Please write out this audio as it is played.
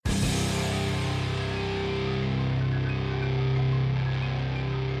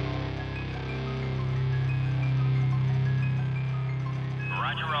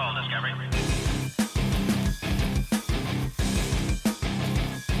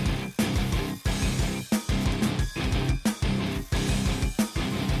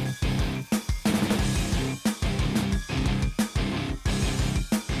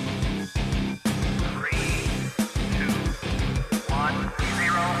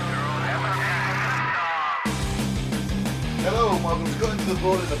and welcome to Cutting to the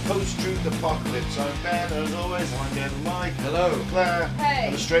Bull in the Post-Truth Apocalypse. I'm Ben, and as always, I'm again Mike. Hello. Claire. Hey.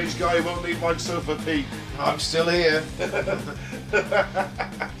 And the strange guy who won't leave Mike's sofa, Pete. I'm still here.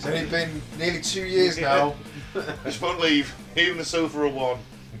 It's only been nearly 2 years now. Just won't leave, even the sofa of one.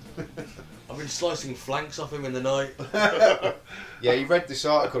 I've been slicing flanks off him in the night. Yeah, you read this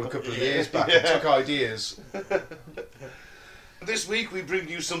article a couple of years back and took ideas. This week we bring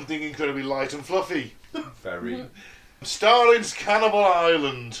you something incredibly light and fluffy. Very. Stalin's Cannibal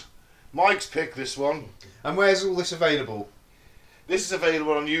Island. Mike's picked this one. And where's all this available? This is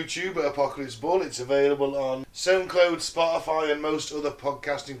available on YouTube at Apocalypse Bull. It's available on SoundCloud, Spotify and most other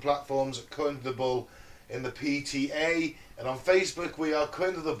podcasting platforms at Cutting to the Bull in the PTA. And on Facebook we are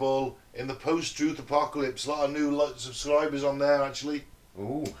Cutting to the Bull in the Post-Truth Apocalypse. A lot of new subscribers on there actually.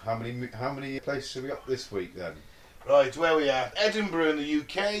 Ooh, how many places have we got this week then? Right, where we are? Edinburgh in the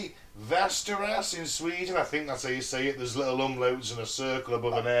UK, Västerås in Sweden. I think that's how you say it. There's little umlauts and a circle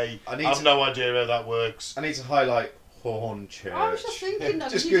above an A. I've no idea how that works. I need to highlight Hornchurch. I was just thinking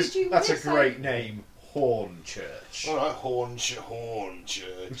that. Just because that's a great name. Hornchurch. Alright, Hornchurch.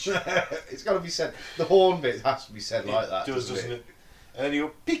 It's got to be said. The horn bit has to be said like that. It does, doesn't it? And then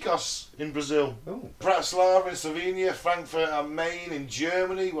you Picos in Brazil. Ooh. Bratislava in Slovenia. Frankfurt am Main in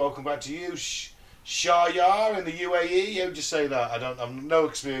Germany. Welcome back to you. Sharjah in the UAE. How'd you say that? I've no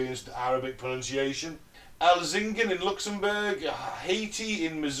experience with Arabic pronunciation. Elzingen in Luxembourg. Haiti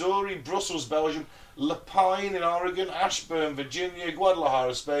in Missouri. Brussels, Belgium. Lapine in Oregon. Ashburn, Virginia.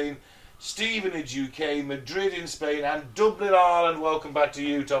 Guadalajara, Spain. Stevenage, UK. Madrid in Spain. And Dublin, Ireland. Welcome back to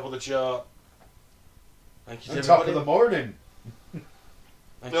you, top of the chart. Thank you, On top of the morning.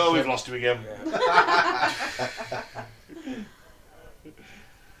 No, we've lost him again. Yeah.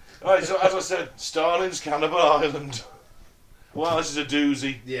 Right, so as I said, Stalin's Cannibal Island. Well, this is a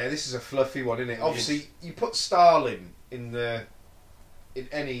doozy. Yeah, this is a fluffy one, isn't it? Obviously, you put Stalin in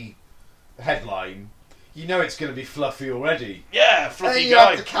any headline, you know it's going to be fluffy already. Yeah, And fluffy then you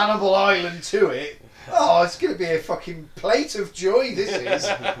guy. add the Cannibal Island to it. Oh, it's going to be a fucking plate of joy, this is.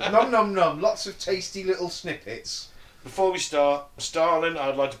 Nom nom nom. Lots of tasty little snippets. Before we start, Stalin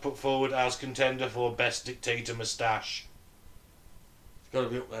I'd like to put forward as contender for Best Dictator Moustache. It's got to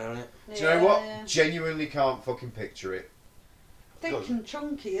be up there, isn't it? Do you know what? Genuinely can't fucking picture it. Thick and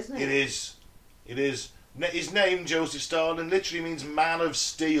chunky, isn't it? It is. It is. His name, Joseph Stalin, literally means man of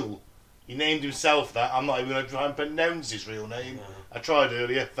steel. He named himself that. I'm not even going to try and pronounce his real name. No. I tried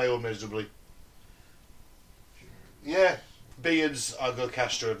earlier, failed miserably. Yeah, beards, I'll go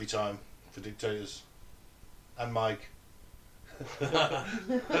Castro every time for dictators. And Mike.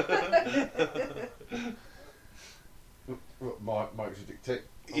 Mike's a dictator.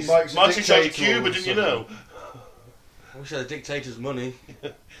 Mike's in charge of Cuba, didn't you know? I wish I had a dictator's money.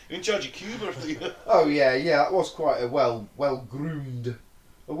 You're in charge of Cuba, I think. Oh yeah, that was quite a well groomed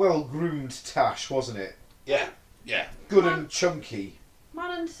tash, wasn't it? Yeah. Good and chunky.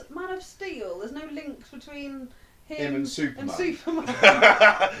 Man of Steel. There's no links between Him and Superman.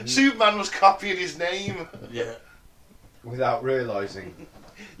 Superman was copying his name. Yeah. Without realising.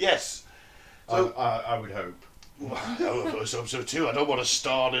 Yes. So, I would hope. well, I hope so too. I don't want to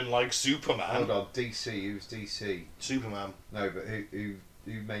star in like Superman. Hold on, DC. Who's DC? Superman. No, but who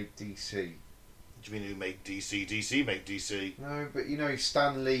made DC? What do you mean who made DC? DC made DC. No, but you know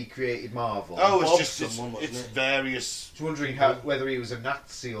Stan Lee created Marvel. Oh, Bob it's someone, wasn't it? various. I was wondering whether he was a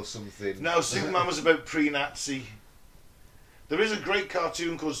Nazi or something. No, Superman was about pre-Nazi. There is a great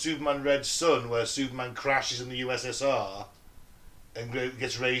cartoon called Superman Red Sun where Superman crashes in the USSR and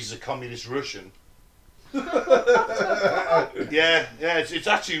gets raised as a communist Russian. yeah, it's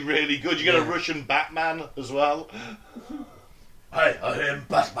actually really good. You get a Russian Batman as well. Hi, I am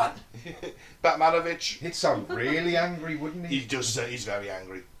Batman. Batmanovich. He'd sound really angry, wouldn't he? He does say he's very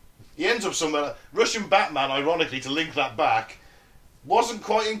angry. He ends up somewhere. Russian Batman, ironically, to link that back, wasn't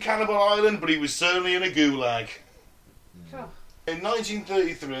quite in Cannibal Island, but he was certainly in a gulag. Sure. In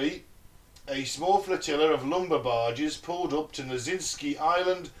 1933, a small flotilla of lumber barges pulled up to Nazinski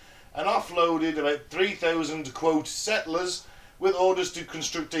Island and offloaded about 3,000, quote, settlers with orders to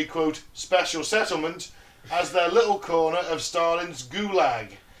construct a, quote, special settlement as their little corner of Stalin's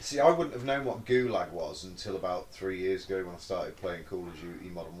gulag. See, I wouldn't have known what gulag was until about 3 years ago when I started playing Call of Duty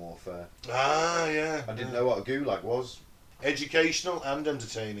Modern Warfare. Ah, yeah. I didn't know what a gulag was. Educational and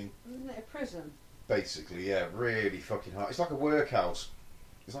entertaining. Isn't it a prison? Basically, yeah, really fucking hard. It's like a workhouse.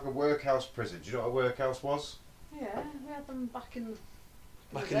 It's like a workhouse prison. Do you know what a workhouse was? Yeah, we had them back in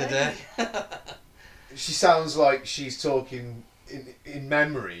Back in the day. She sounds like she's talking in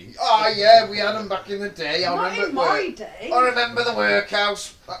memory. Oh yeah, we had them back in the day. Not in my day. I remember the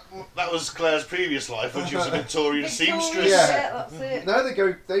workhouse. That was Claire's previous life when she was a Victorian Victoria, seamstress. Yeah. that's it.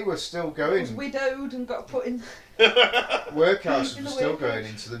 No, they were still Was going. widowed and got put in. Workhouse In was the still workhouse. going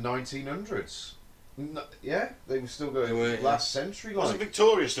into the 1900s. No, yeah, they were still going They were, last century. Wasn't Like.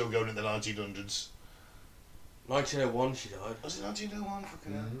 Victoria still going in the 1900s? 1901 she died. Was it 1901?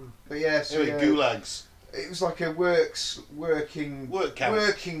 Fucking hell. But yeah, so Anyway, gulags. it was like a working Work camp.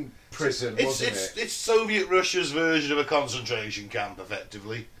 working prison, wasn't it? It's Soviet Russia's version of a concentration camp,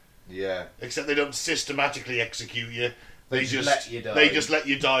 effectively. Yeah. Except they don't systematically execute you. They just let you die. They just let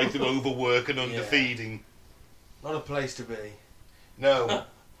you die through overwork and Yeah. underfeeding. Not a place to be. No,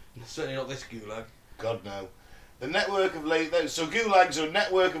 Certainly not this gulag. God no. The network of so gulags are a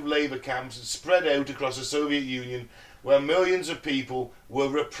network of labour camps spread out across the Soviet Union, where millions of people were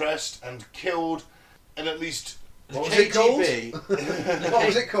repressed and killed, and at least What was it called? KGB. What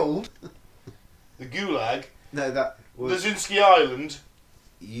was it called? the gulag, No, that was Lazinski Island,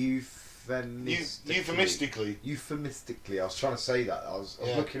 euphemistically. Euphemistically, I was trying to say that. I was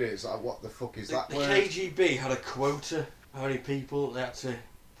Yeah. looking at it. It's like, what the fuck is The that word? KGB had a quota. How many people they had to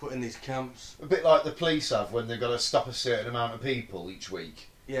put in these camps? A bit like the police have when they've got to stop a certain amount of people each week.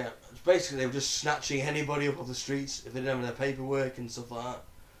 Yeah, basically they were just snatching anybody up off the streets if they didn't have their paperwork and stuff like that.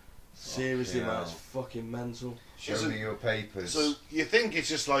 Seriously, man, it's fucking mental. Show So- me your papers. So you think it's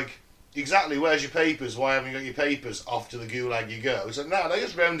just like, exactly, where's your papers? Why haven't you got your papers? Off to the gulag you go. It's like, no, they're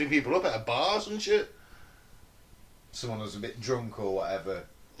just rounding people up at bars and shit. Someone was a bit drunk or whatever.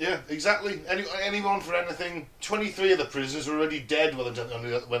 Yeah, exactly. Anyone for anything. 23 of the prisoners were already dead when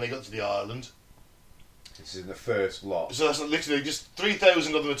they got to the island. This is in the first lot. So that's literally just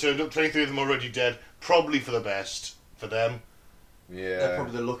 3,000 of them had turned up, 23 of them already dead. Probably for the best for them. Yeah. They're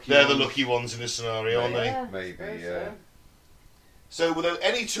probably the lucky They're ones. the lucky ones in this scenario, aren't they? Yeah, Maybe, suppose yeah. So without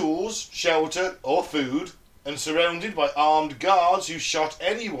any tools, shelter or food, and surrounded by armed guards who shot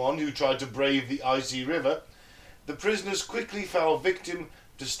anyone who tried to brave the icy river, the prisoners quickly fell victim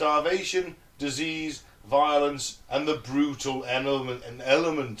to starvation, disease, violence, and the brutal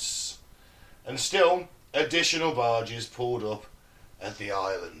elements. And still, additional barges pulled up at the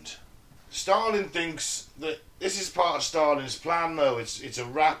island. Stalin thinks that this is part of Stalin's plan, though. It's a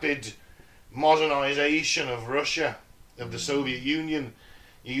rapid modernisation of Russia, of the Soviet Union.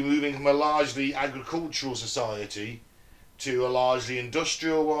 You're moving from a largely agricultural society to a largely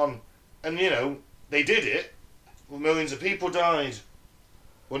industrial one. And, you know, they did it. Well, millions of people died.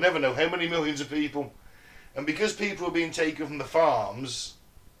 We'll never know how many millions of people. And because people were being taken from the farms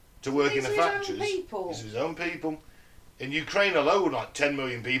to work in the These are his own factories. people. These are his own people. In Ukraine alone, like 10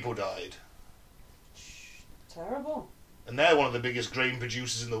 million people died. Terrible. And they're one of the biggest grain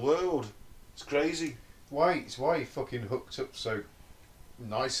producers in the world. It's crazy. It's why he fucking hooked up so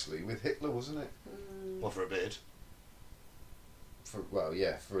nicely with Hitler, wasn't it? Well, for a bit. For a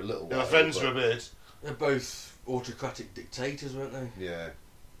little They while. were friends but- for a bit. They're both autocratic dictators, weren't they? Yeah.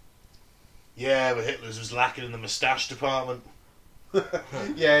 Yeah, but Hitler's was lacking in the moustache department.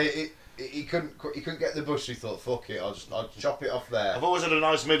 Yeah, he couldn't get the bush. He thought, fuck it, I'll chop it off there. I've always had a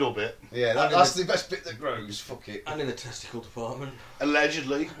nice middle bit. Yeah, that's the best bit that grows. Fuck it. And in the testicle department.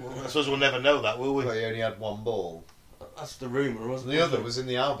 Allegedly. Well, I suppose we'll never know that, will we? Well, he only had one ball. That's the rumour, wasn't it? The other was in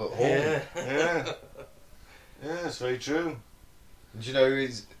the Albert Hall. Yeah. Yeah. Yeah, it's very true. And do you know who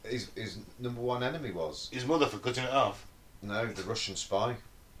his number one enemy was? His mother for cutting it off. No, the Russian spy,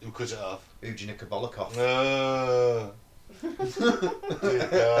 Who cut it off? Eugene Kabalikov. Dear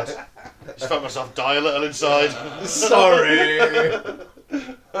God. Just felt myself die a little inside. Sorry. I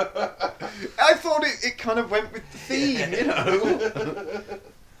thought it kind of went with the theme, you know.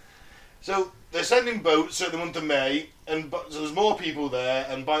 So they're sending boats in the month of May, and so there's more people there,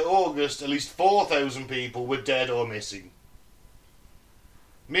 and by August, at least 4,000 people were dead or missing.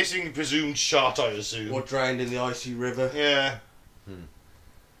 Missing, presumed shot, I assume. Or drowned in the icy river. Yeah.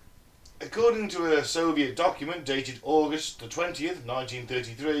 According to a Soviet document dated August the 20th,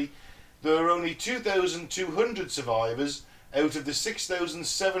 1933, there were only 2,200 survivors out of the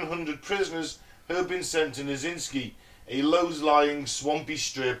 6,700 prisoners who had been sent to Nizinsky, a low-lying, swampy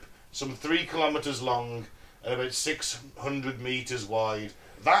strip some 3 kilometres long and about 600 metres wide.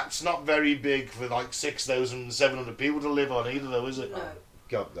 That's not very big for like 6,700 people to live on either, though, is it? No.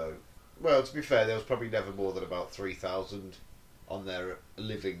 God, though. Well, to be fair, there was probably never more than about 3,000 on there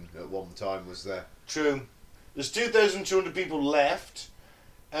living at one time, was there? True. There's 2,200 people left,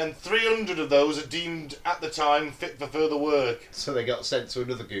 and 300 of those are deemed at the time fit for further work. So they got sent to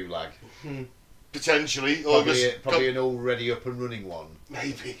another gulag. Potentially. Probably an already up and running one.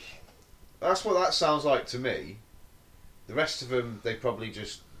 Maybe. That's what that sounds like to me. The rest of them, they probably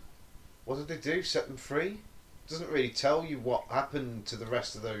just... What did they do? Set them free? Doesn't really tell you what happened to the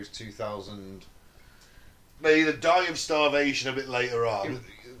rest of those 2,000... They either die of starvation a bit later on.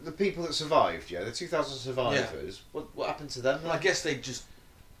 The people that survived, the 2,000 survivors, what happened to them? Well, I guess they just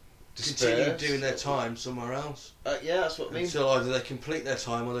continue doing their time somewhere else. Yeah, that's what I mean. Until either they complete their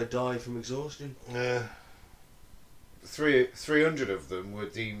time or they die from exhaustion. Yeah. 300 of them were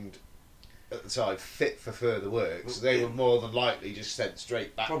deemed at the time fit for further work, so they were more than likely just sent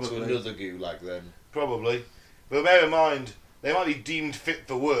straight back to another gulag then. Probably. But bear in mind, they might be deemed fit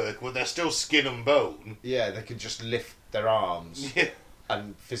for work, but they're still skin and bone. Yeah, they can just lift their arms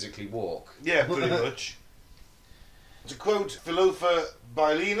and physically walk. Yeah, pretty much. To quote Filofa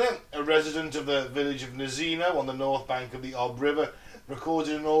Bailina, a resident of the village of Nazino on the north bank of the Ob River,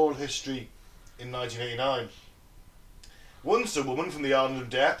 recorded in oral history in 1989. Once a woman from the island of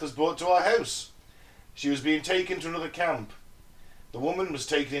death was brought to our house. She was being taken to another camp. The woman was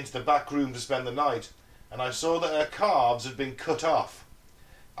taken into the back room to spend the night, and I saw that her calves had been cut off.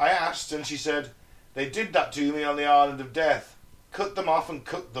 I asked, and she said, "They did that to me on the island of death. Cut them off and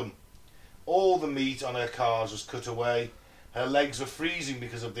cooked them." All the meat on her calves was cut away. Her legs were freezing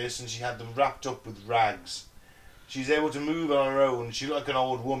because of this, and she had them wrapped up with rags. She's able to move on her own. She looked like an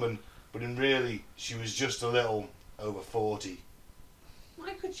old woman, but in really, she was just a little over 40.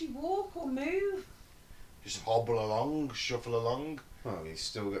 Why could she walk or move? Just hobble along, shuffle along. Well, you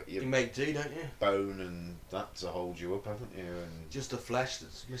still got your You make do, don't you? bone and that to hold you up, haven't you? And Just the flesh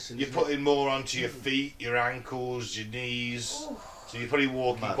that's missing. You're isn't it? putting more onto your feet, your ankles, your knees. Oh, So you're probably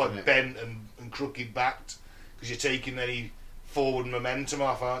walking Mad, quite isn't it? bent and crooked backed because you're taking any forward momentum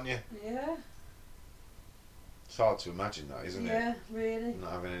off, aren't you? yeah. it's hard to imagine that, isn't Yeah, it? really.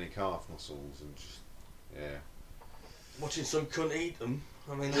 Not having any calf muscles and just Watching some cunt eat them.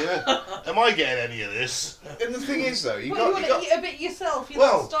 I mean, Yeah. Am I getting any of this? And the thing is, though, you Well, you got want to eat a bit yourself, you're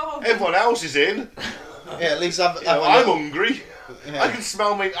Well, not starving. everyone else is in. at least have You know, I'm hungry. Yeah. I can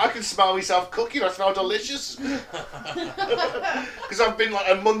smell myself cooking. I smell delicious. Because I've been like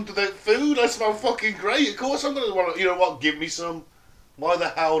a month without food. I smell fucking great. Of course I'm gonna want to. You know what? Give me some. Why the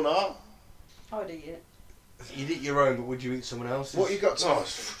hell not? I'd eat it. you'd eat your own, but would you eat someone else's? What you got to Oh,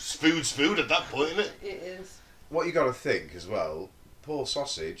 food's food at that point, isn't it? It is. What you got to think as well, poor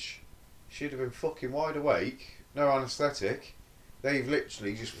sausage, she'd have been fucking wide awake, no anaesthetic. They've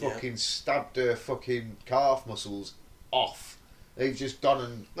literally just fucking stabbed her fucking calf muscles off. They've just gone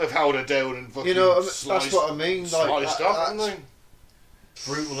and They've held her down and fucking that's sliced, what I mean. Like sliced off, haven't they?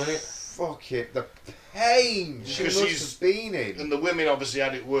 Brutal, innit? fuck it, the pain she Because must she's- have been in. And the women obviously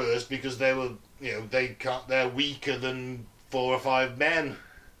had it worse because they were, they're weaker than 4 or 5 men.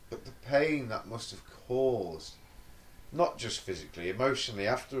 But the pain that must have caused, not just physically, emotionally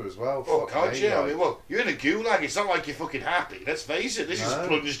after as well. Oh, Fuck God, me, yeah. I like- mean, well, you're in a gulag. It's not like you're fucking happy. Let's face it. This has No.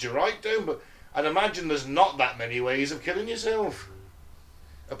 plunged you right down. But I'd imagine there's not that many ways of killing yourself.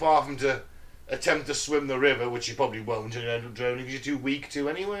 Apart from to attempt to swim the river, which you probably won't, and you end up drowning because you're too weak to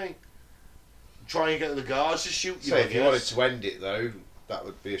anyway. Try and get the guards to shoot you, So I if you wanted guess. to end it though, that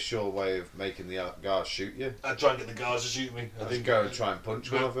would be a sure way of making the guards shoot you. I'd try and get the guards to shoot me. I I'd think. go and try and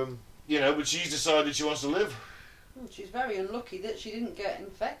punch one But- of them. But she's decided she wants to live. Well, she's very unlucky that she didn't get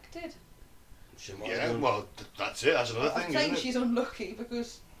infected. She might Yeah, have done. well, that's it. That's another I'm thing, saying isn't it? she's unlucky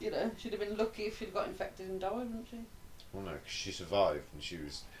because, she'd have been lucky if she'd got infected and died, wouldn't she? Well, no, 'cause she survived and she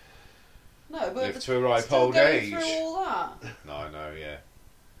was No, but lived to a ripe still old going age. through all that. No, I know, yeah.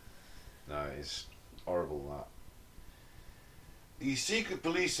 No, it's horrible that. The secret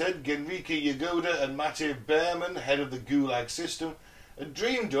police head Genrike Yagoda and Mate Behrman, head of the Gulag system, had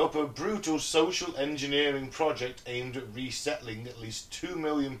dreamed up a brutal social engineering project aimed at resettling at least 2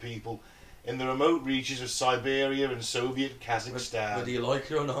 million people in the remote reaches of Siberia and Soviet Kazakhstan. Whether you like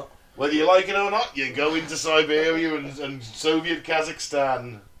it or not. Whether you like it or not, you go into Siberia and Soviet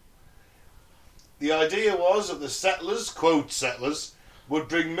Kazakhstan. The idea was that the settlers, quote settlers, would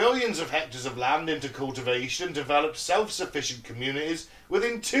bring millions of hectares of land into cultivation and develop self-sufficient communities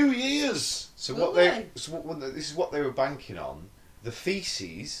within 2 years. So Will what they? this is what they were banking on. The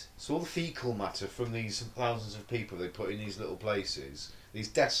feces, so all the fecal matter from these thousands of people they put in these little places, these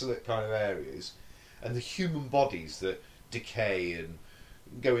desolate kind of areas, and the human bodies that decay and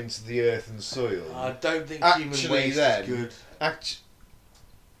go into the earth and soil. I don't think human Actually waste then- is good.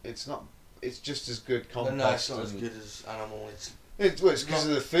 It's not. It's just as good compost. No, it's not as and- good as animal. It's It's because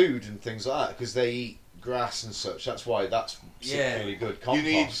of the food and things like that. Because they eat grass and such. That's why that's Yeah. particularly good You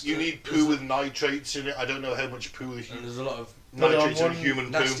compost. need poo with nitrates in it. I don't know how much poo and there's a lot of But nitrates I'm in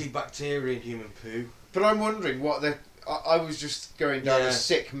human nasty poo. bacteria in human poo. But I'm wondering what they I was just going down a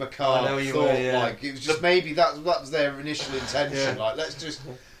sick, I macabre know you thought. were, yeah. Like it was just maybe that was their initial intention. Yeah. Like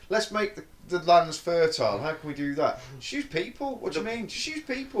let's make the lands fertile. How can we do that? Just use people. What do you mean? Just use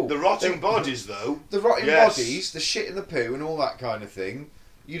people. The rotting bodies, though. The rotting Yes. bodies, the shit in the poo, and all that kind of thing.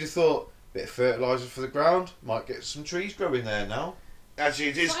 You'd have thought bit of fertiliser for the ground. Might get some trees growing there now. Actually,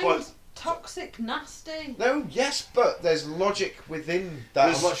 it is Sounds quite. toxic, nasty. No, yes, but there's logic within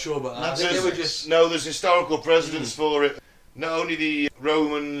that. I'm not sure about that. I think There's, they were just. there's historical precedents for it. Not only the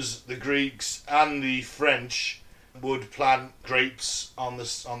Romans, the Greeks, and the French would plant grapes on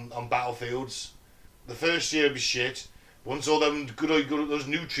battlefields. The first year would be shit. Once all them those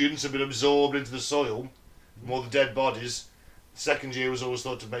nutrients have been absorbed into the soil, from all the dead bodies, the second year was always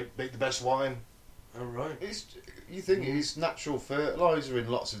thought to make the best wine. Oh, right. You think it's natural fertiliser in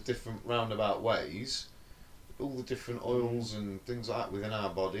lots of different roundabout ways. All the different oils and things like that within our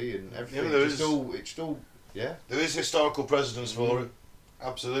body and everything. It's all. Yeah. There is historical precedence for it.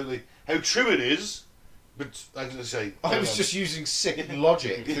 Absolutely. How true it is, but I'm going to say... I was just using sick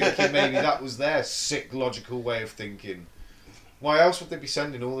logic, thinking maybe that was their sick logical way of thinking. Why else would they be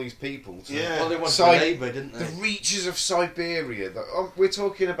sending all these people to Well, they wanted labour, didn't the they? reaches of Siberia? We're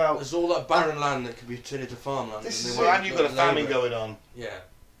talking about... There's all that barren land that could be turned into farmland. This and is they it. want And you've got a famine labour. going on. Yeah.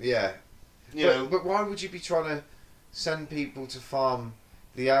 Yeah. But why would you be trying to send people to farm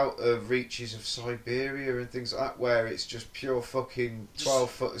the outer reaches of Siberia and things like that, where it's just pure fucking 12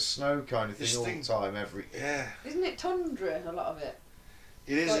 foot of snow kind of thing all the time? Yeah. Isn't it tundra, a lot of it?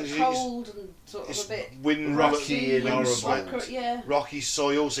 It is. Like cold and sort of It's a bit... wind rocky and wind horrible. swept, Yeah. rocky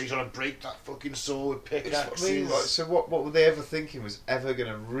soil, so you're trying to break that fucking soil with It's what I pickaxes. mean, like, so what were they ever thinking was ever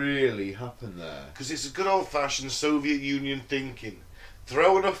going to really happen there? Because it's a good old-fashioned Soviet Union thinking.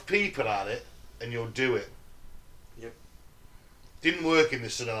 Throw enough people at it, and you'll do it. Yep. Didn't work in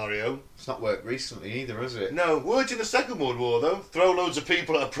this scenario. It's not worked recently either, has it? No, worked in the Second World War, though. Throw loads of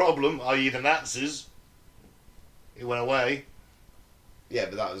people at a problem, i.e. the Nazis. It went away. Yeah,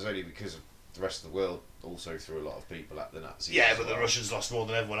 but that was only because the rest of the world also threw a lot of people at the Nazis. Yeah, as but the well. Russians lost more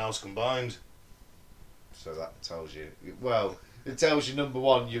than everyone else combined. So that tells you... Well, it tells you, number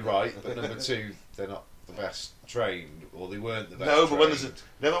one, you're right, but number two, they're not the best trained, or they weren't the best No, but when there's trained.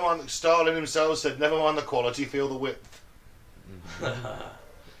 never mind. Stalin himself said, "Never mind the quality, feel the width."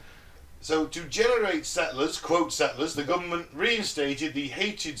 So to generate settlers, quote settlers, the government reinstated the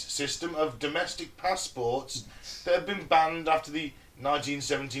hated system of domestic passports that had been banned after the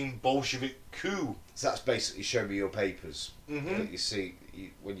 1917 Bolshevik coup. So that's basically show me your papers Mhm. that you see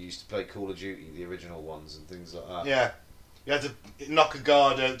when you used to play Call of Duty, the original ones and things like that. Yeah, you had to knock a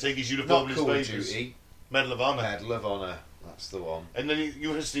guard out, take his uniform Not and his Call of papers. Duty, Medal of Honor. Medal of Honor, that's the one. And then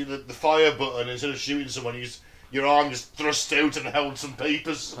you would see the fire button, instead of shooting someone, your arm just thrust out and held some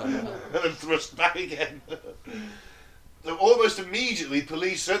papers, and then thrust back again. So almost immediately,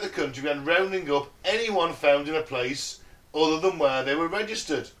 police throughout the country began rounding up anyone found in a place other than where they were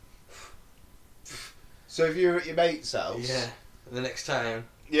registered. So if you're at your mate's house, Yeah. The next time.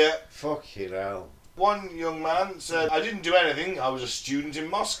 Yeah. fucking hell. One young man said, "I didn't do anything, I was a student in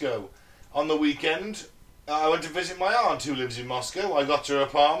Moscow. On the weekend, I went to visit my aunt who lives in Moscow. I got to her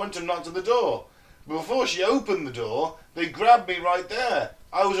apartment and knocked at the door. But before she opened the door, they grabbed me right there.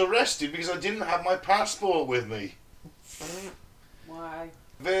 I was arrested because I didn't have my passport with me." Why?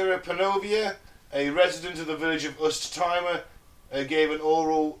 Vera Panovia, a resident of the village of Ust-Timer, gave an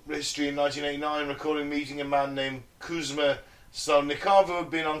oral history in 1989 recording meeting a man named Kuzma Solnikov who had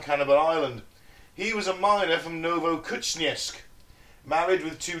been on Cannibal Island. He was a miner from Novokuznetsk, married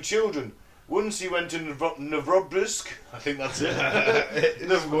with 2 children. Once he went to Novorossiysk, I think that's it.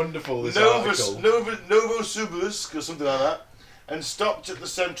 It's wonderful, this article. Novosibirsk or something like that, and stopped at the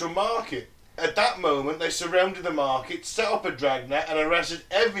central market. At that moment, they surrounded the market, set up a dragnet, and arrested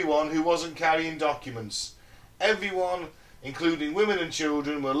everyone who wasn't carrying documents. Everyone, including women and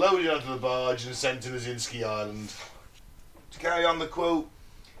children, were loaded onto the barge and sent to Nazinski Island. To carry on the quote,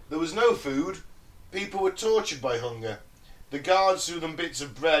 there was no food. People were tortured by hunger. The guards threw them bits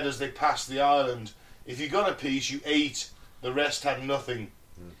of bread as they passed the island. If you got a piece, you ate. The rest had nothing.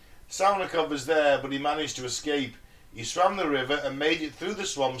 Salnikov was there, but he managed to escape. He swam the river and made it through the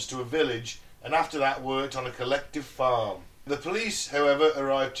swamps to a village, and after that worked on a collective farm. The police, however,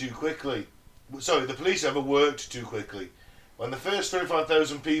 arrived too quickly. The police, however, worked too quickly. When the first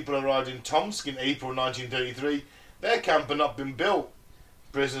 35,000 people arrived in Tomsk in April 1933, their camp had not been built.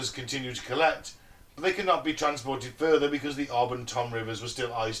 Prisoners continued to collect, but they could not be transported further because the Ob and Tom rivers were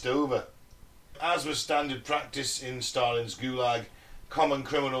still iced over. As was standard practice in Stalin's Gulag, common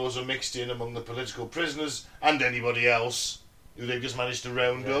criminals were mixed in among the political prisoners and anybody else who they just managed to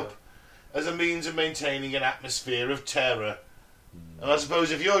round up. as a means of maintaining an atmosphere of terror. And I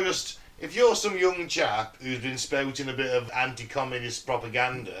suppose if you're some young chap who's been spouting a bit of anti-communist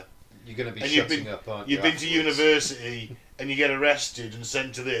propaganda, You're going to be and shutting up, aren't you? you've been to afterwards? university and you get arrested and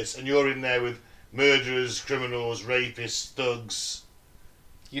sent to this, and you're in there with murderers, criminals, rapists, thugs.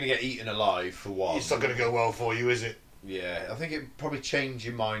 You're going to get eaten alive for one. It's not going to go well for you, is it? Yeah, I think it'd probably change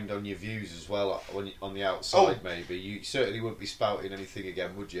your mind on your views as well on the outside, maybe. You certainly wouldn't be spouting anything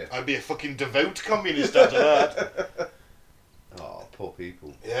again, would you? I'd be a fucking devout communist after that. Oh, poor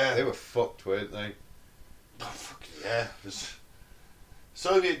people. Yeah. They were fucked, weren't they? Oh, fuck yeah.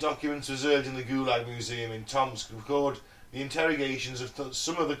 Soviet documents reserved in the Gulag Museum in Tomsk record the interrogations of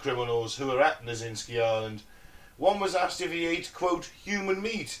some of the criminals who were at Nazinski Island. One was asked if he ate, quote, human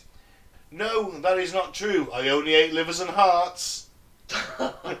meat. No, that is not true. I only ate livers and hearts.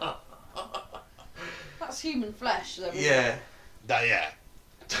 That's human flesh, though. Isn't Yeah. Yeah.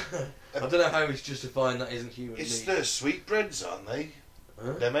 I don't know how he's justifying that isn't human It's meat. the sweetbreads, aren't they?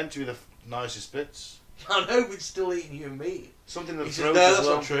 Huh? They're meant to be the nicest bits. I know, but still eating human meat. Something that He says, throat no, as that's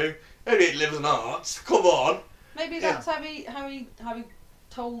well. not true. I don't eat livers and hearts. Come on. Maybe that's how he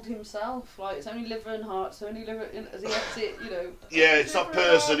told himself. Like, it's only liver and heart, so only liver as he ate it, you know. Yeah, it's not liver and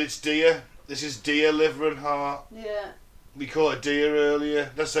person, heart. it's deer. This is deer, liver and heart. Yeah. We caught a deer earlier.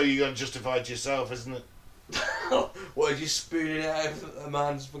 That's how you're going to justify it to yourself, isn't it? What, are you spooning it out of a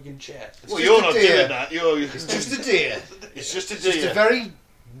man's fucking chest? Well, just you're a not deer. doing that. It's just a deer. It's just a It's just deer. a very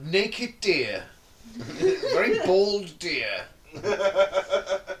naked deer. Very bald deer.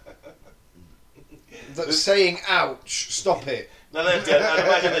 That's saying, ouch, stop it. No, they're dead. I'd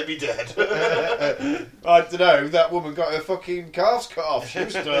imagine they'd be dead. I don't know, that woman got her fucking calves cut off. She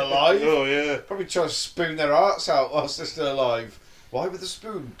was still alive. Oh, yeah. Probably trying to spoon their hearts out whilst they're still alive. Why with a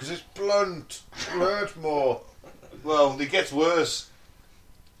spoon? Because it's blunt. It'll hurt more. Well, it gets worse.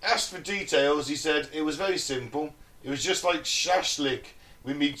 Asked for details, he said it was very simple. It was just like shashlik.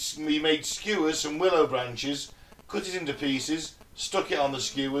 We made skewers from willow branches, cut it into pieces, stuck it on the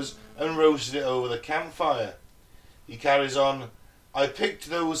skewers, and roasted it over the campfire. He carries on, I picked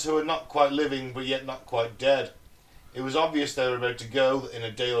those who were not quite living but yet not quite dead. It was obvious they were about to go, that in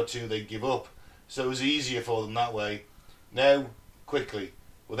a day or two they'd give up, so it was easier for them that way. Now, quickly,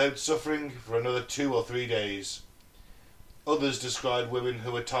 without suffering for another 2 or 3 days. Others described women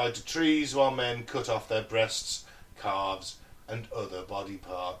who were tied to trees while men cut off their breasts, calves, and other body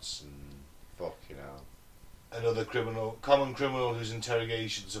parts. Fucking hell. Another common criminal whose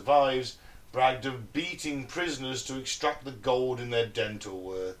interrogation survives, bragged of beating prisoners to extract the gold in their dental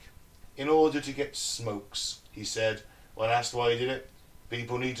work. In order to get smokes, he said, when asked why he did it.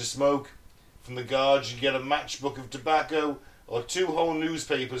 People need to smoke. From the guards you get a matchbook of tobacco or 2 whole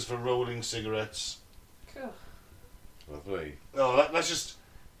newspapers for rolling cigarettes. Cool. Lovely. Oh, let's just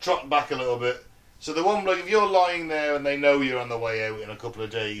trot back a little bit. So the one bloke, if you're lying there and they know you're on the way out in a couple of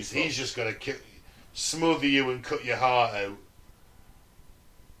days, he's just going to smother you and cut your heart out.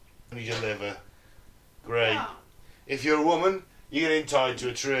 And your liver. Great. Wow. If you're a woman, you're getting tied to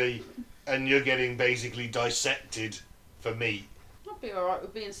a tree and you're getting basically dissected for meat. I'd be alright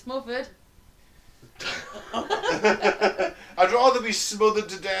with being smothered. I'd rather be smothered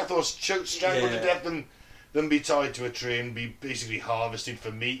to death or strangled to Yeah. death than be tied to a tree and be basically harvested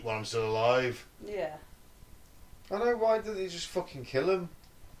for meat while I'm still alive. Yeah. I know, why did they just fucking kill them?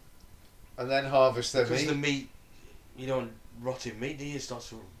 And then harvest their Because meat? the meat, you don't rotting meat, do you? It starts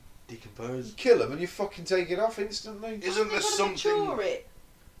to decompose. Kill them and you fucking take it off instantly. Isn't there They've got to something... mature it.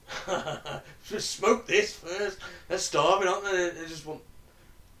 Just smoke this first. They're starving, aren't they? They just want.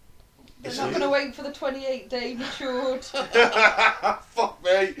 They're Is not it? going to wait for the 28-day matured. Fuck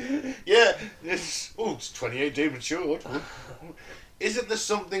me. Yeah. It's 28 day matured. Isn't there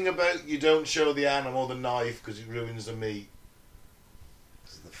something about you don't show the animal the knife because it ruins the meat?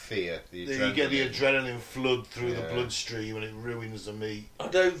 It's the fear, the Then you get the adrenaline. adrenaline flood through the Yeah. bloodstream and it ruins the meat. I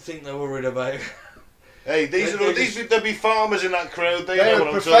don't think they're worried about. Hey, there'll be farmers in that crowd. They know They're what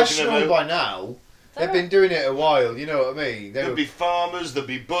I'm talking professional about. by now. They've They're- been doing it a while, you know what I mean? There'll be farmers, there'll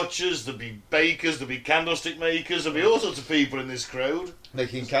be butchers, there'll be bakers, there'll be candlestick makers, there'll be all sorts of people in this crowd.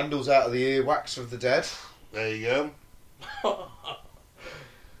 making candles out of the earwax of the dead. There you go.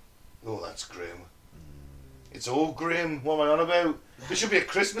 Oh, that's grim. It's all grim. What am I on about? This should be a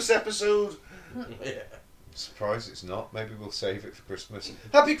Christmas episode. Yeah. I'm surprised it's not. Maybe we'll save it for Christmas.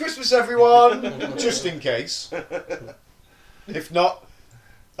 Happy Christmas, everyone! Just in case. If not,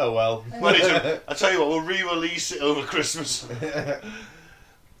 oh well. I tell you what, we'll re-release it over Christmas. The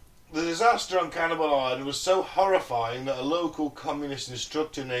disaster on Cannibal Island was so horrifying that a local communist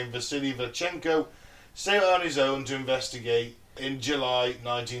instructor named Vasily Vachenko set out on his own to investigate. in July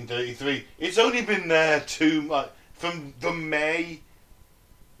 1933. It's only been there from the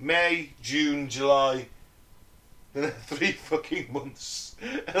May, June, July. 3 fucking months.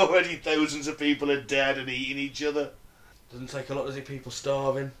 And already thousands of people are dead and eating each other. Doesn't take a lot, does it? People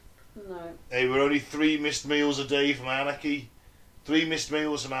starving. No. They were only 3 missed meals a day from anarchy. 3 missed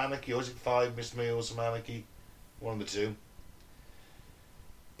meals from anarchy, or was it 5 missed meals from anarchy? One of the two.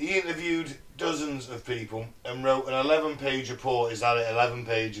 He interviewed dozens of people and wrote an 11-page report. Is that it? 11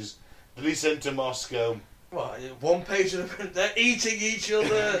 pages. That he sent to Moscow. What? 1 page of the they're eating each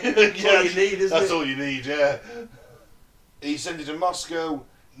other. Yeah, That's all you need, isn't that's it? all you need, yeah. He sent it to Moscow,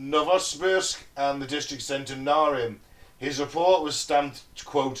 Novosibirsk, and the district centre Narim. His report was stamped,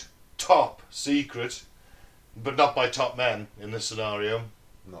 quote, top secret, but not by top men in this scenario,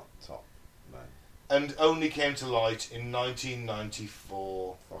 Not top, man. and only came to light in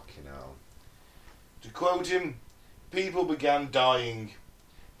 1994. Fucking hell. To quote him, people began dying.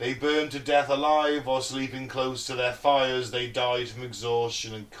 They burned to death alive while sleeping close to their fires. They died from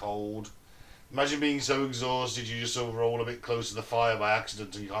exhaustion and cold. Imagine being so exhausted you just sort of roll a bit close to the fire by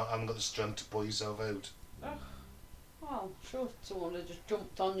accident and you haven't got the strength to pull yourself out. Well, sure, someone had just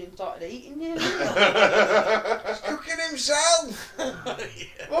jumped on you and started eating you. He's cooking himself!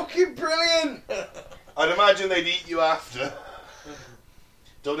 Fucking brilliant! I'd imagine they'd eat you after.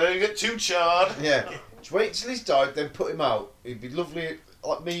 Don't let him get too charred. Yeah. Just wait till he's died, then put him out. He'd be lovely,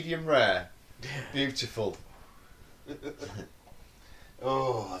 like medium rare. Beautiful.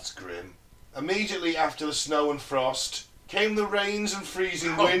 Oh, that's grim. Immediately after the snow and frost came the rains and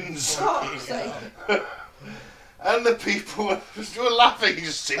freezing winds. Fuck's sake. And the people were laughing,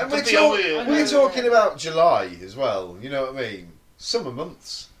 just And sympathy over I know. we're talking about July as well, you know what I mean? Summer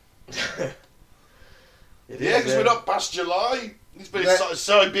months. Yeah, because we're not past July. It's been They're-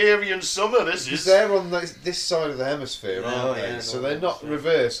 Siberian summer, this Because is. they're on this side of the hemisphere, aren't Oh, they? yeah, so no, they're not yeah.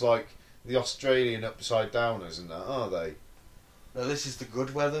 reversed like the Australian upside downers and that, are they? No, this is the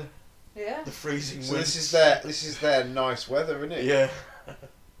good weather. Yeah. The freezing So winds. this is their nice weather, isn't it? Yeah.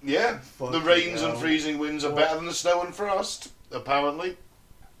 Yeah, the Fucking rains and hell. freezing winds are better than the snow and frost, apparently.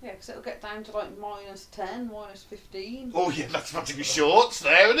 Yeah, because it'll get down to like -10, -15. Oh yeah, that's practically shorts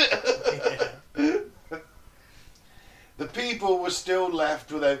there, isn't it? The people were still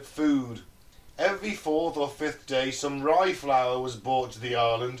left without food. Every 4th or 5th day some rye flour was brought to the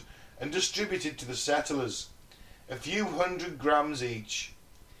island and distributed to the settlers. A few 100 grams each.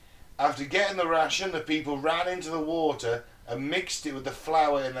 After getting the ration, the people ran into the water and mixed it with the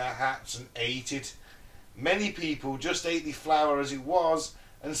flour in their hats and ate it. Many people just ate the flour as it was,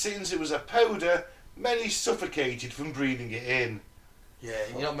 and since it was a powder, many suffocated from breathing it in. Yeah,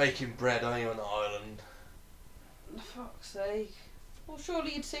 you're not making bread, are you, on the island? For fuck's sake. Well,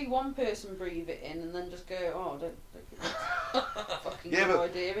 surely you'd see one person breathe it in and then just go, oh, don't fucking Yeah, good but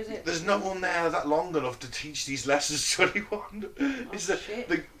idea, is it? There's no one there that long enough to teach these lessons to anyone. Oh, shit.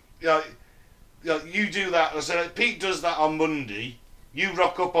 You do that. So Pete does that on Monday. You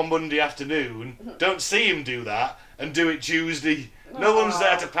rock up on Monday afternoon. Don't see him do that and do it Tuesday. No one's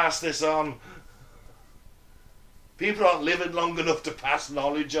there to pass this on. People aren't living long enough to pass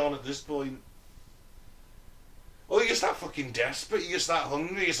knowledge on at this point. Or you're just that fucking desperate. You're just that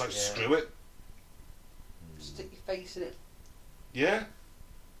hungry. You're just like, Yeah. screw it. Stick your face in it. Yeah.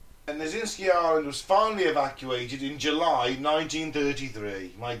 And Nizinsky Island was finally evacuated in July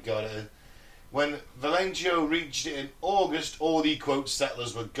 1933. My God. When Valentio reached it in August, all the, quote,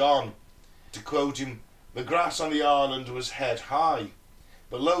 settlers were gone. To quote him, the grass on the island was head high.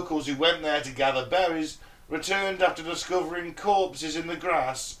 But locals who went there to gather berries returned after discovering corpses in the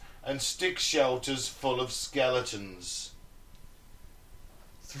grass and stick shelters full of skeletons.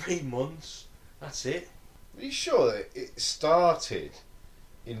 3 months. That's it. Are you sure that it started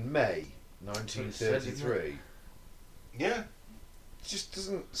in May 1933? Yeah. It just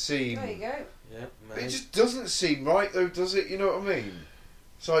doesn't seem... There you go. Yeah, It mate. just doesn't seem right though, does it? You know what I mean?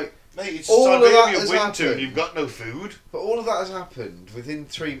 It's like, Mate, it's All of that Siberian has winter happened. and you've got no food. but all of that has happened within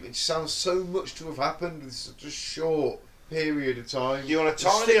 3... It sounds so much to have happened with such a short period of time. You're on a There's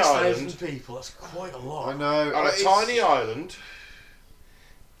tiny 6,000 island. people, that's quite a lot. I know. On a It's- tiny island.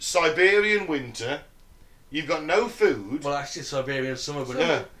 Siberian winter. You've got no food. Well, actually, Siberian summer, but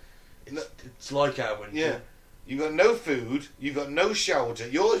Yeah. it's like our winter. Yeah. You've got no food. You've got no shelter.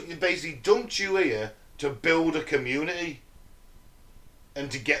 You basically dumped you here to build a community and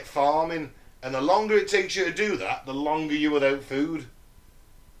to get farming. And the longer it takes you to do that, the longer you're without food.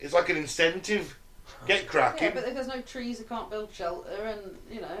 It's like an incentive. Get cracking. Yeah, but if there's no trees, they can't build shelter, and,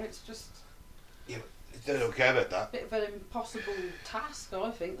 you know, it's just They don't care about that. a bit of an impossible task, I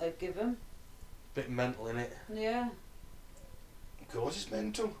think they've given. Bit mental, innit? Yeah. Of course it's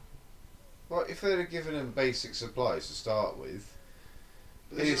mental. Like, if they'd have given them basic supplies to start with,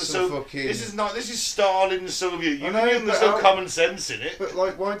 This is Stalin's Soviet I Union. know, There's no common sense in it. But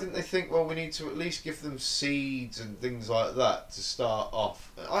like, why didn't they think? Well, we need to at least give them seeds and things like that to start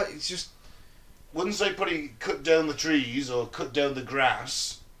off. It's just Once they cut down the trees or cut down the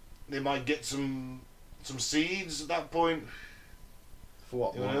grass, they might get some seeds at that point. for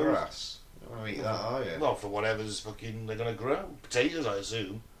what Who more knows? grass? You don't want to eat that, are you? Well, for whatever's fucking they're gonna grow. Potatoes, I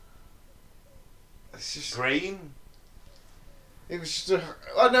assume. It's just. Grain. It was just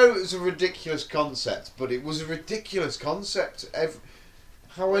I know it was a ridiculous concept, but it was a ridiculous concept.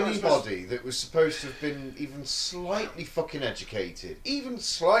 How Well, anybody that was supposed to have been even slightly fucking educated,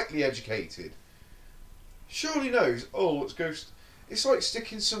 surely knows, oh, let's go... It's like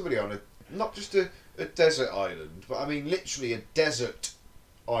sticking somebody on not just a desert island, but I mean literally a desert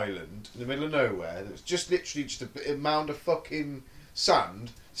island in the middle of nowhere that was just literally just a mound of fucking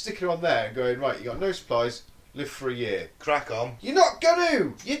sand, sticking them on there and going, right, you got no supplies, live for a year. Crack on. You're not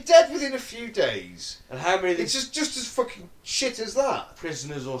gonna! You're dead within a few days. And how many of It's these just as fucking shit as that.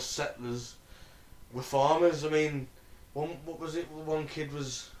 prisoners or settlers were farmers? I mean, one kid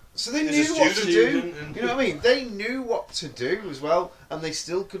was... So they He's knew a what to do. student and- You know what I mean? They knew what to do as well, and they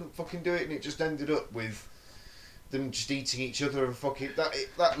still couldn't fucking do it, and it just ended up with them just eating each other and fucking...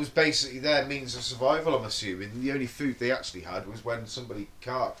 That was basically their means of survival, I'm assuming. The only food they actually had was when somebody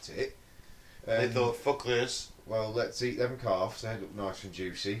carved it. They thought, fuck this. Well, let's eat them calves. They look nice and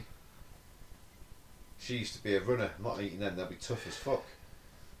juicy. She used to be a runner. I'm not eating them. They'll be tough as fuck.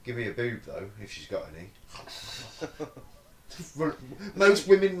 Give me a boob though, if she's got any. Most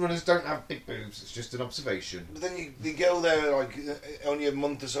women runners don't have big boobs. It's just an observation. But then you go there like only a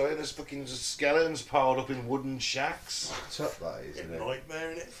month or so, and there's fucking skeletons piled up in wooden shacks. Fucked up, that is, A isn't it?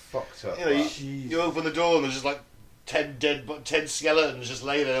 nightmare, innit? Fucked up. You know, that. you open the door and there's just like 10 skeletons just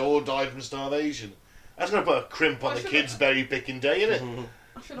lay there, all died from starvation. That's going to put a crimp on I the should- kids' berry picking day, innit? Mhm.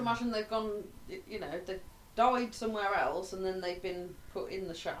 I should imagine they've gone, they've died somewhere else and then they've been put in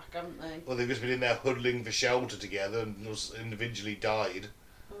the shack, haven't they? Well, they've just been in there huddling for shelter together and just individually died.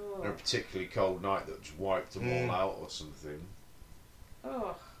 On a particularly cold night that just wiped them all out or something.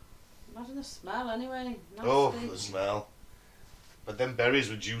 Oh, imagine the smell anyway. Nasty. Oh, the smell. But them berries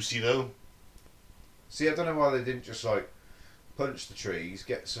were juicy though. See, I don't know why they didn't just like punch the trees,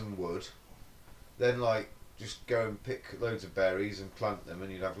 get some wood, then like just go and pick loads of berries and plant them,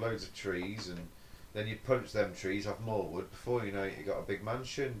 and you'd have loads of trees, and then you'd punch them trees, have more wood. Before you know it, you got a big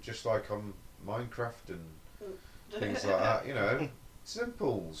mansion, just like on Minecraft and things like that. You know,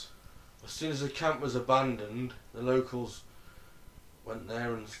 simples. As soon as the camp was abandoned, the locals went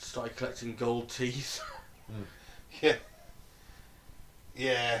there and started collecting gold teeth. Yeah.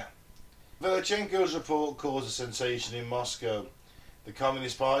 Yeah. Velichenko's report caused a sensation in Moscow. The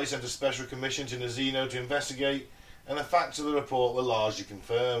Communist Party sent a special commission to Nazino to investigate, and the facts of the report were largely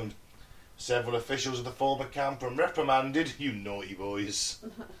confirmed. Several officials of the former camp were reprimanded, you naughty boys,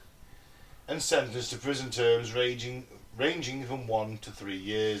 and sentenced to prison terms ranging from 1 to 3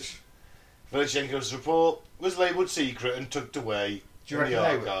 years. Velichenko's report was labelled secret and tucked away Do you in the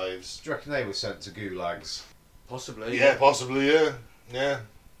reckon archives. Do you reckon they were sent to gulags? Possibly. Yeah, possibly, yeah. Yeah.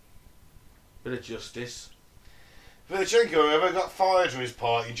 Bit of justice. Velichenko, however, got fired from his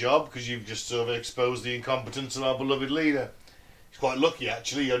party job because you've just sort of exposed the incompetence of our beloved leader. He's quite lucky,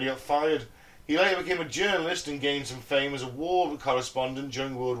 actually, he only got fired. He later became a journalist and gained some fame as a war correspondent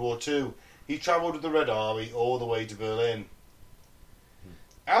during World War II. He travelled with the Red Army all the way to Berlin.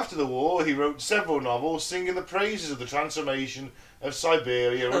 After the war, he wrote several novels singing the praises of the transformation of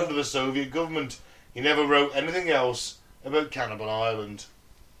Siberia under the Soviet government. He never wrote anything else about Cannibal Island.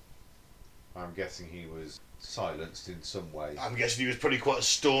 I'm guessing he was silenced in some way. I'm guessing he was probably quite a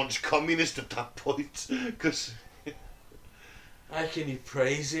staunch communist at that point, because... How can you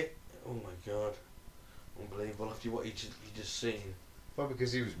praise it? Oh my god. Unbelievable after what you just seen. Probably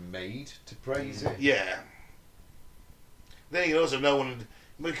because he was made to praise it. Yeah. Then you can also know one.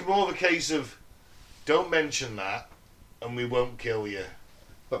 It's more of a case of don't mention that, and we won't kill you.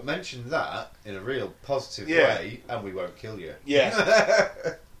 But mention that in a real positive Yeah. way, and we won't kill you. Yeah.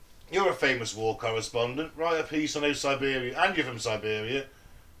 You're a famous war correspondent. Write a piece on how Siberia, and you're from Siberia.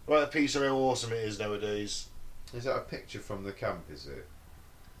 Write a piece on how awesome it is nowadays. Is that a picture from the camp, is it?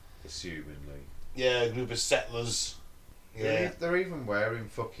 Assumingly. Yeah, a group of settlers. Yeah. They're even wearing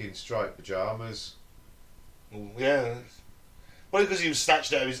fucking striped pyjamas. Yeah. Well, because he was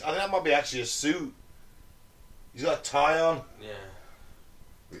snatched out of his... I think that might be actually a suit. He's got a tie on. Yeah.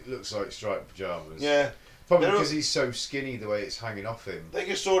 It looks like striped pyjamas. Yeah. Probably They're- because he's so skinny the way it's hanging off him. They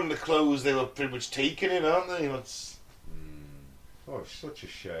just saw in the clothes they were pretty much taken in, aren't they? Oh, it's such a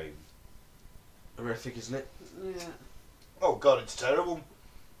shame. Horrific, isn't it? Yeah. Oh God, it's terrible.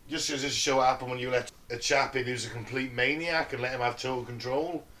 Just goes to show what happened when you let a chap in who's a complete maniac and let him have total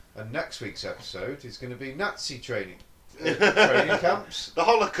control. And next week's episode is going to be Nazi training camps. The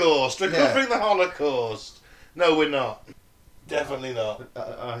Holocaust, recovering the Holocaust. No, we're not. Definitely not.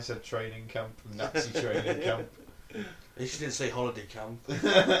 I said training camp, Nazi training camp. At least you didn't say holiday camp.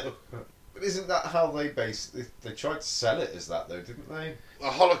 But isn't that how they tried to sell it as that though, didn't they? The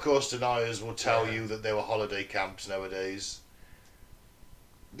Holocaust deniers will tell you that they were holiday camps nowadays.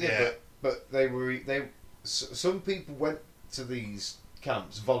 Yeah. But some people went to these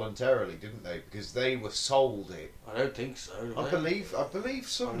camps voluntarily, didn't they? Because they were sold it. I don't think so. I believe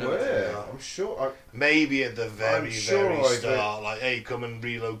some I've never were. done that. I'm sure. Maybe at the very I've start, like, hey, come and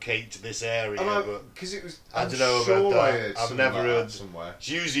relocate to this area. But Because it was. I don't know sure about I that. heard I've something never like heard. that somewhere. It's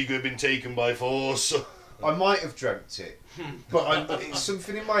usually could have been taken by force. I might have dreamt it, but it's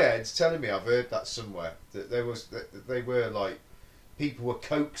something in my head telling me I've heard that somewhere. That they were like people were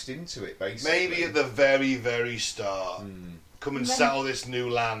coaxed into it basically. Maybe at the very start. Come and And then- settle this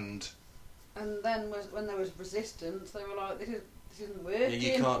new land. And then when there was resistance, they were like, this isn't working.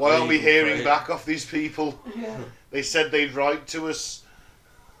 you can't Why aren't we leave hearing for it. back off these people? Yeah. They said they'd write to us.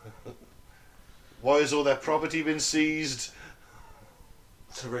 Why has all their property been seized?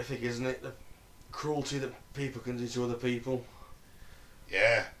 It's horrific, isn't it? The cruelty that people can do to other people.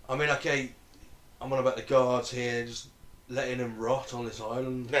 Yeah. I mean, okay, I'm on about the guards here, just letting them rot on this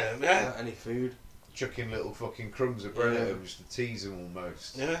island Yeah. without any food. chucking little fucking crumbs of bread Yeah. at them just to tease them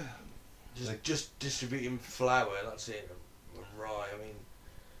almost. Yeah. Just distributing flour, that's it. Right, I mean,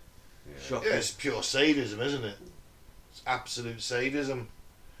 Yeah. shocking. Yeah, it's pure sadism, isn't it? It's absolute sadism.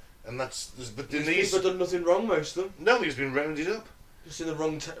 And but These Denise, people have done nothing wrong, most of them. nothing's been rounded up. Just in the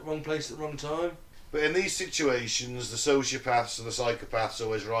wrong place at the wrong time. But in these situations, the sociopaths and the psychopaths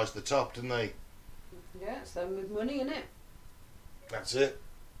always rise to the top, don't they? Yeah, it's them with money, innit? That's it.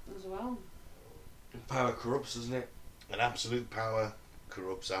 As well. Power corrupts, doesn't it? And absolute power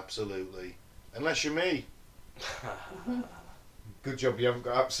corrupts absolutely. Unless you're me. Good job you haven't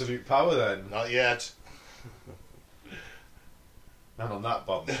got absolute power then. Not yet. And on that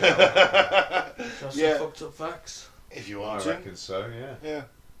bombshell, Just Yeah. some fucked up facts. If you I want to. reckon so. Yeah. Yeah.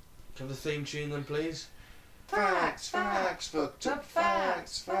 Can I have the theme tune then, please? Facts, fucked up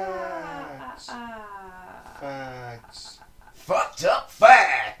facts, facts, Ah. facts. Fucked up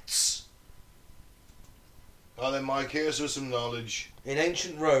facts. Oh, then Mike, here's with some knowledge. In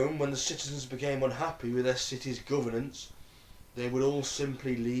ancient Rome, when the citizens became unhappy with their city's governance, they would all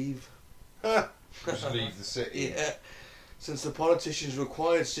simply leave. Just leave the city. Yeah. Since the politicians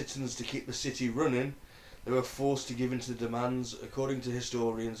required citizens to keep the city running, they were forced to give in to the demands. According to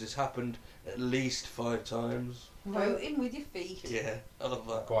historians, this happened at least 5 times. Voting with your feet. Yeah, I love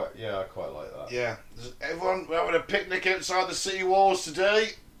that. I quite like that. Yeah. We're having a picnic outside the city walls today.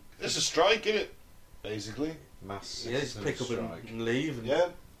 It's a strike, isn't it? Basically. Mass Yeah, just citizen pick up strike. and leave. And Yeah.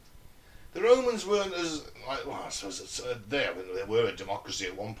 The Romans weren't as I suppose they were a democracy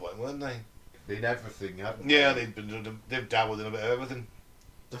at one point, weren't they? Did everything, hadn't Yeah, they? they've dabbled in a bit of everything.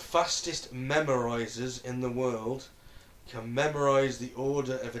 The fastest memorisers in the world can memorise the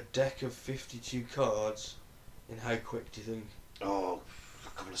order of a deck of 52 cards in how quick do you think? Oh, a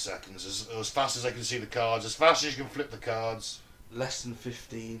couple of seconds. As fast as I can see the cards, as fast as you can flip the cards. Less than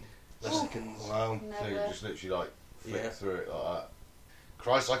 15 Less- seconds. Wow. So you Never. just literally like flick Yeah. through it like that.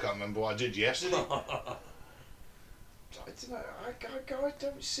 Christ, I can't remember what I did yesterday. I don't know. I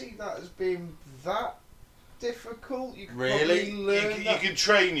don't see that as being that difficult. You could Really? probably learn You that. can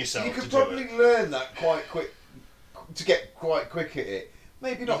train yourself You to could do probably it. learn that quite quick to get quite quick at it.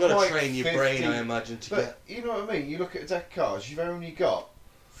 Maybe You've not got quite to train your 50, brain, I imagine, to But you know what I mean. You look at a deck of cards. You've only got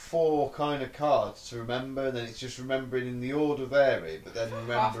 4 kind of cards to remember, and then it's just remembering in the order they're in, but then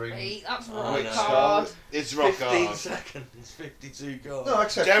remembering. Half-beat, that's Oh, rock no. hard. It's get rock 15 hard. seconds, 52 cards. No, like I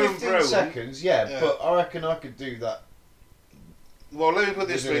said, Darren 15 Brown. seconds. Yeah, Yeah. but I reckon I could do that. Well, let me put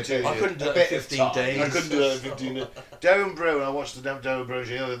this Within way a to you. day. I couldn't do A that bit in of 15 time. days. I couldn't do that in 15 minutes. Darren Brown, I watched the Darren Brown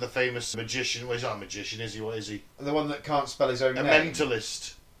show, you know, the famous magician. Well, he's not a magician, is he? What is he? The one that can't spell his own A name.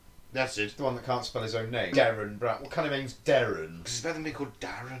 mentalist. That's it. The one that can't spell his own name. Darren Brown. What kind of name's Darren? Because it's better than being called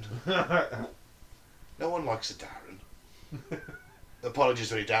Darren. No one likes a Darren. Apologies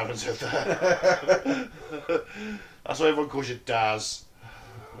to any Darrens out there. That's why everyone calls you Daz.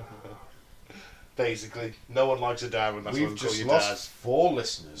 Basically, no one likes a Darren. That's why we We've call just you lost Daz. 4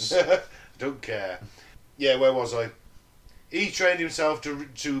 listeners. Don't care. Yeah, where was I? He trained himself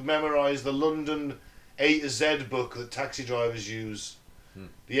to memorise the London A to Z book that taxi drivers use.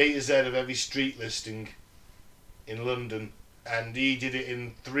 The A to Z of every street listing in London. and he did it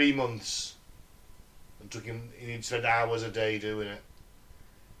in 3 months. It took him. He'd spend hours a day doing it,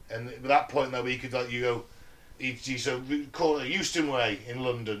 and at that point though, he could like you go. He so call it Euston Way in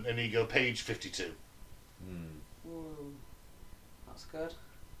London, and he'd go page 52. Ooh, that's good.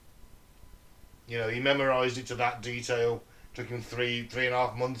 You know, he memorised it to that detail. Took him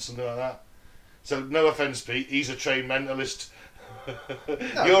 3.5 months, something like that. So no offence, Pete. He's a trained mentalist.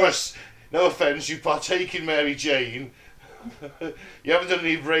 No offence. You partake in Mary Jane. You haven't done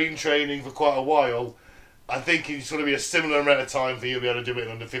any brain training for quite a while. I think it's going to be a similar amount of time for you to be able to do it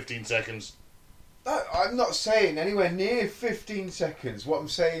in under 15 seconds. I'm not saying anywhere near 15 seconds. What I'm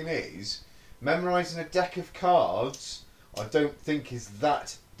saying is, memorising a deck of cards, I don't think is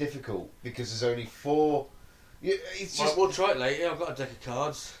that difficult because there's only 4. It's just. We'll try it later. I've got a deck of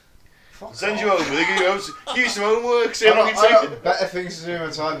cards. Send you over. Give you some homework. See I've how long it got takes. better things to do in my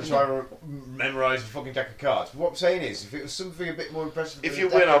time than try to memorise a fucking deck of cards. But what I'm saying is, if it was something a bit more impressive. If than you a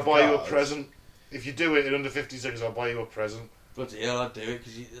deck win, I'll of buy you a cards- present. If you do it in under 15 seconds, I'll buy you a present. Bloody hell, I'd do it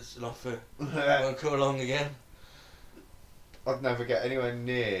because it's an offer. I I'd won't come along again. never get anywhere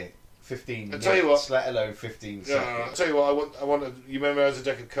near 15 I'll tell you what. let alone 15 Yeah, I'll seconds. tell you what. I want. You memorise a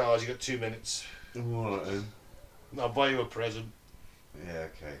deck of cards. You got 2 minutes. Alright then. I'll buy you a present. Yeah,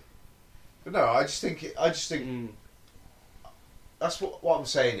 okay. But no, I just think that's what I'm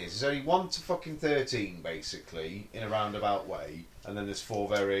saying is there's only 1 to fucking 13 basically in a roundabout way, and then there's 4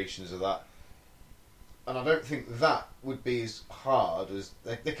 variations of that. And I don't think that would be as hard as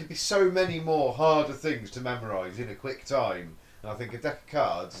there could be so many more harder things to memorise in a quick time. And I think a deck of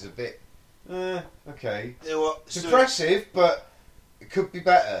cards is a bit, okay. You know what? It's impressive, but it could be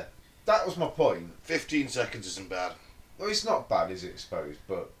better. That was my point. 15 seconds isn't bad. Well, it's not bad, is it? I suppose,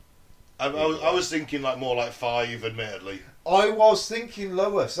 but I was thinking like more like 5, admittedly. I was thinking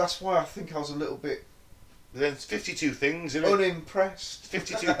lower, so that's why I think I was a little bit There's 52 things in it. unimpressed.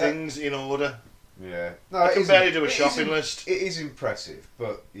 52 things in order. Yeah. No, I it can is barely do a it shopping is list. It is impressive,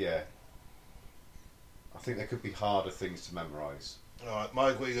 but yeah. I think there could be harder things to memorise. Alright,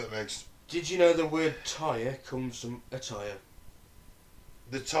 Mike, what you got next? Did you know the word tyre comes from attire?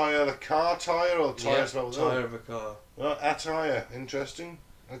 The tyre, the car tyre, or tyre Yeah, spelled tyre of a car. Well, attire, interesting.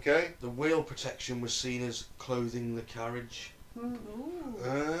 Okay. The wheel protection was seen as clothing the carriage. Ooh.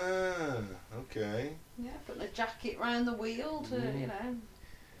 Ah, okay. Yeah, putting a jacket round the wheel to,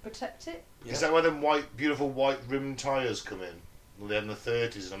 protect it. Yeah. Is that where them beautiful white rimmed tyres come in? Well, they had in the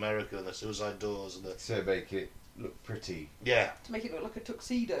 30s in America and the suicide doors and the... To make it look pretty. Yeah. To make it look like a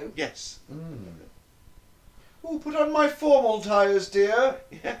tuxedo. Yes. Oh, put on my formal tyres, dear.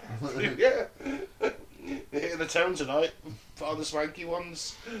 Yeah. Yeah. They're hitting the town tonight. Put on the swanky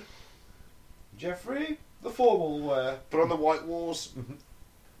ones. Jeffrey, the formal wear. Put on the white walls.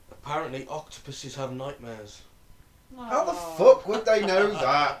 Apparently, octopuses have nightmares. How the Aw. fuck would they know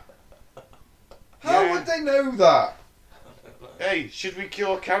that? How Yeah. would they know that? Hey, should we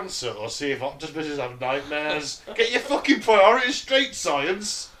cure cancer or see if octopuses have nightmares? Get your fucking priorities straight,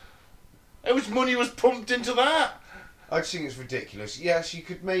 science. How much money was pumped into that? I just think it's ridiculous. Yes, you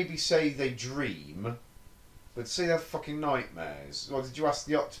could maybe say they dream, but say they have fucking nightmares. Or did you ask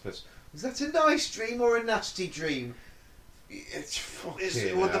the octopus, was that a nice dream or a nasty dream? It's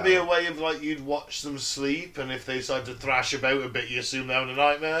fucking Would there be a way of like you'd watch them sleep, and if they decide to thrash about a bit, you assume they're having a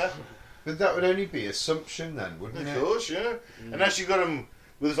nightmare? But that would only be assumption then, wouldn't Of it? course, yeah. Unless you got them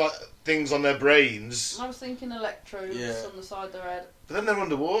with like things on their brains, I was thinking electrodes Yeah. on the side of their head. but then they're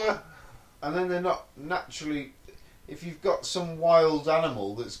underwater. And then they're not naturally... If you've got some wild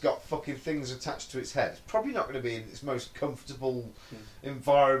animal that's got fucking things attached to its head, it's probably not going to be in its most comfortable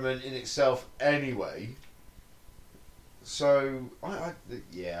environment in itself anyway. So, I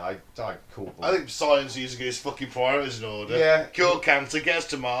call I think science needs to get its fucking priorities in order. Yeah. Cure cancer, get us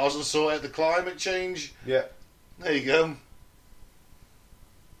to Mars, and sort out the climate change. Yeah. There you go.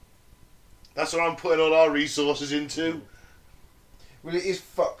 That's what I'm putting all our resources into. Well, it is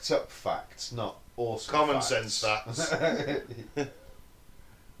fucked up facts, not awesome Common facts. sense facts.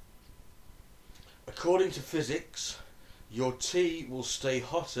 According to physics, your tea will stay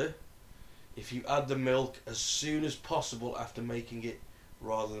hotter if you add the milk as soon as possible after making it,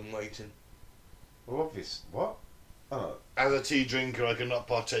 rather than waiting. Well, obvious. What? Oh. As a tea drinker, I cannot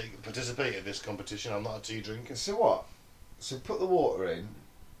participate in this competition. I'm not a tea drinker. So what? So put the water in.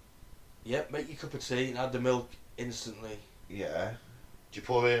 Yep, make your cup of tea and add the milk instantly. Yeah. Do you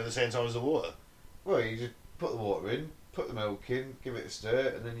pour it in at the same time as the water? Well, you just put the water in, put the milk in, give it a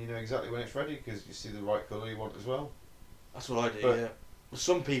stir, and then you know exactly when it's ready because you see the right colour you want as well. That's what I do, But- yeah. But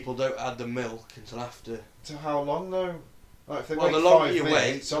some people don't add the milk until after. So how long though? Like if they Well, wait the longer 5 you wait,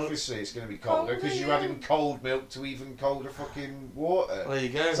 minutes, obviously it's going to be colder because you're Colder, adding cold milk to even colder fucking water. There you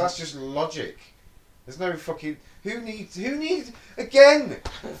go. So that's just logic. There's no fucking... Who needs... Again!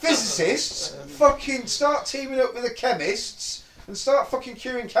 Physicists! Fucking start teaming up with the chemists and start fucking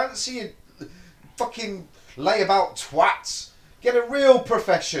curing cancer, you fucking layabout twats. Get a real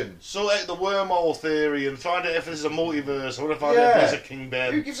profession. Sort out the wormhole theory and find out if there's a multiverse. I want to find out if there's a King Who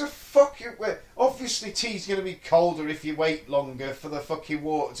Ben. gives a fuck? Obviously tea's going to be colder if you wait longer for the fucking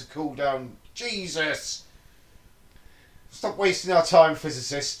water to cool down. Jesus! Stop wasting our time,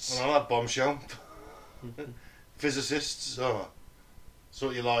 physicists. Well, that bombshell. Physicists,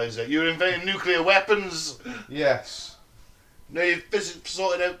 sort your lives out. You're inventing nuclear weapons. Yes. Now you're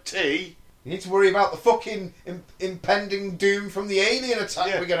sorting out tea. You need to worry about the fucking impending doom from the alien attack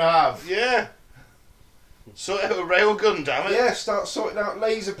we're going to have. Yeah. Sort out a railgun, damn it. Yeah, start sorting out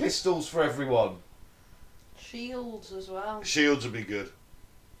laser pistols for everyone. Shields as well. Shields would be good.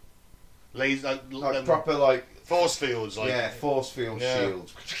 Laser, Like proper, like... force fields, like. Yeah, force field Yeah.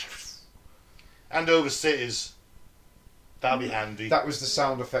 shields. And over cities. That'd be handy. That was the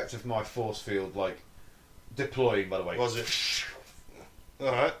sound effect of my force field, like, deploying, by the way. Was it?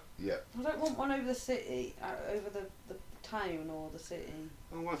 Alright. Yeah. I don't want one over the city, over the town or the city.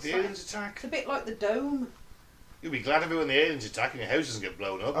 Well, what if the aliens attack? It's a bit like the dome. You'll be glad if it when the aliens attack and your house doesn't get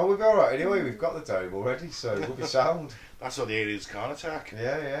blown up. Oh, we'll be alright anyway, we've got the dome already, so we'll be sound. That's why the aliens can't attack.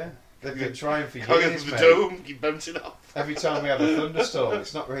 Yeah. They've been trying for Can't get years, to the mate. dome, keep bouncing off. Every time we have a thunderstorm,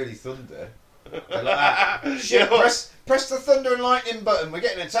 it's not really thunder. They're like, shit, You know what? press the thunder and lightning button, we're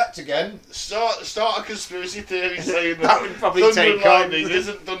getting attacked again. Start a conspiracy theory saying That would probably thunder take and lightning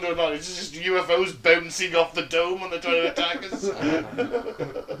isn't thunder and lightning, it's just UFOs bouncing off the dome when they're trying to attack us.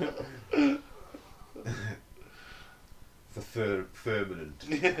 The firmament.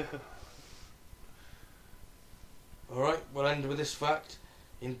 Alright, we'll end with this fact.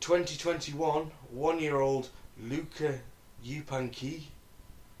 In 2021, 1-year-old Luca Yupanqui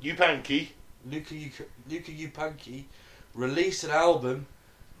released an album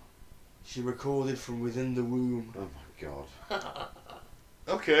she recorded from within the womb. Oh my god.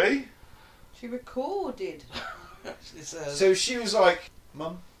 Okay. She recorded. It says, So she was like,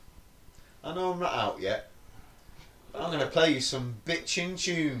 Mum, I know I'm not out yet, but I'm going to play you some bitchin'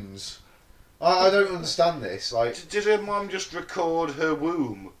 tunes. I don't understand this. Like, Did her mum just record her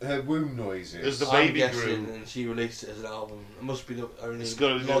womb? her womb noises. As the I'm baby guessing, grew. and she released it as an album. It must be the only It's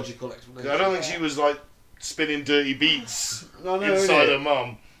gotta be the- logical explanation. I don't think she was like spinning dirty beats No, inside innit? her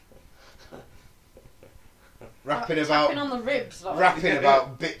mum. Rapping Tapping about on the ribs. Like. rapping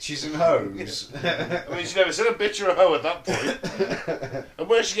about bitches and hoes. I mean, she never said a bitch or a hoe at that point. And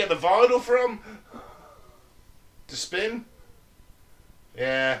where'd she get the vinyl from? To spin?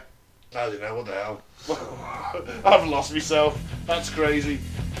 Yeah. I don't know, what the hell. I've lost myself. That's crazy.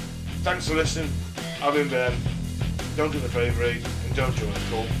 Thanks for listening. I've been Ben. Don't do the favour aid and don't join the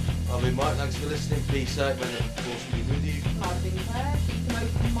cult. I've been Mike, thanks for listening. Be safe and of course we'll be with you. I've been Claire. Keep an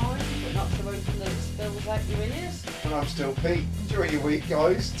open mind, but not so open that it spills out your ears. And I'm still Pete. Enjoy your week,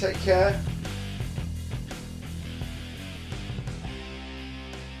 guys. Take care.